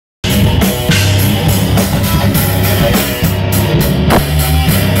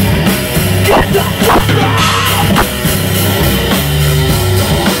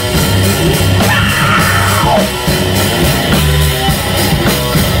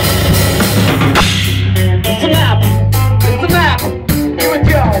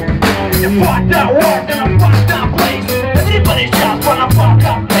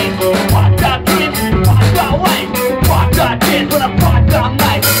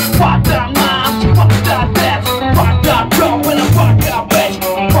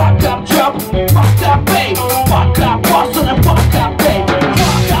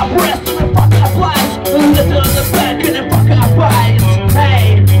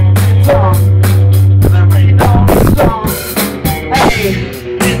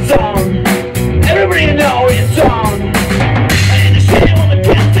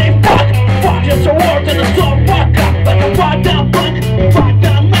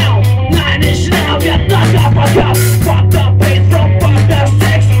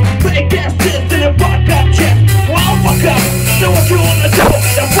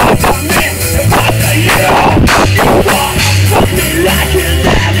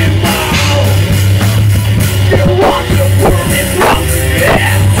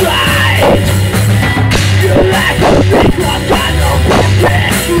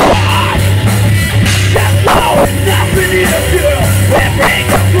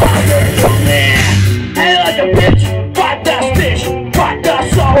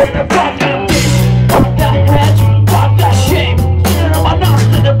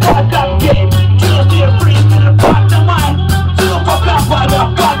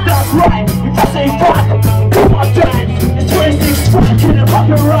right, it doesn't fuck. Come on, dance, it's 26 fuck in the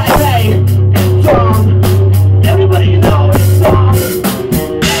fucking right, hey. It's on, everybody know it's on.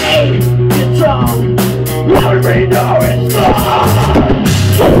 Hey, it's on, everybody know it's on.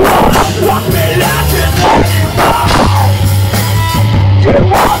 You wanna fuck me like it's on. You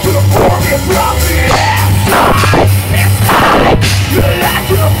want to pour me from the inside, inside. You like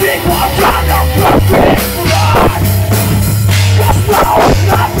to think what's on your perfect blood. Cause now it's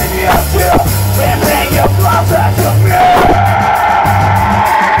nothing you do, they bring you closer to me.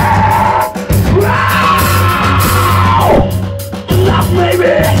 Wow! Enough,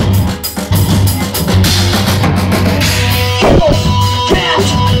 baby. You can't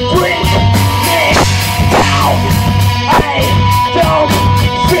bring me down. I don't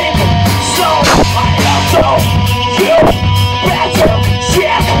think so. I also you better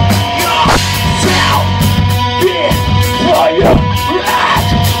check yourself before you act.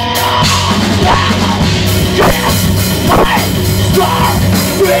 Yes, my star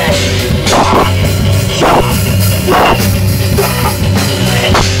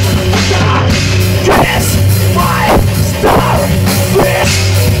Yes, my star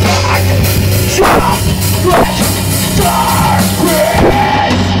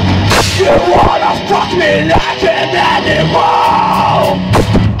You wanna fuck me like an animal.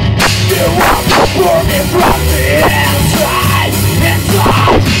 You want to pour me from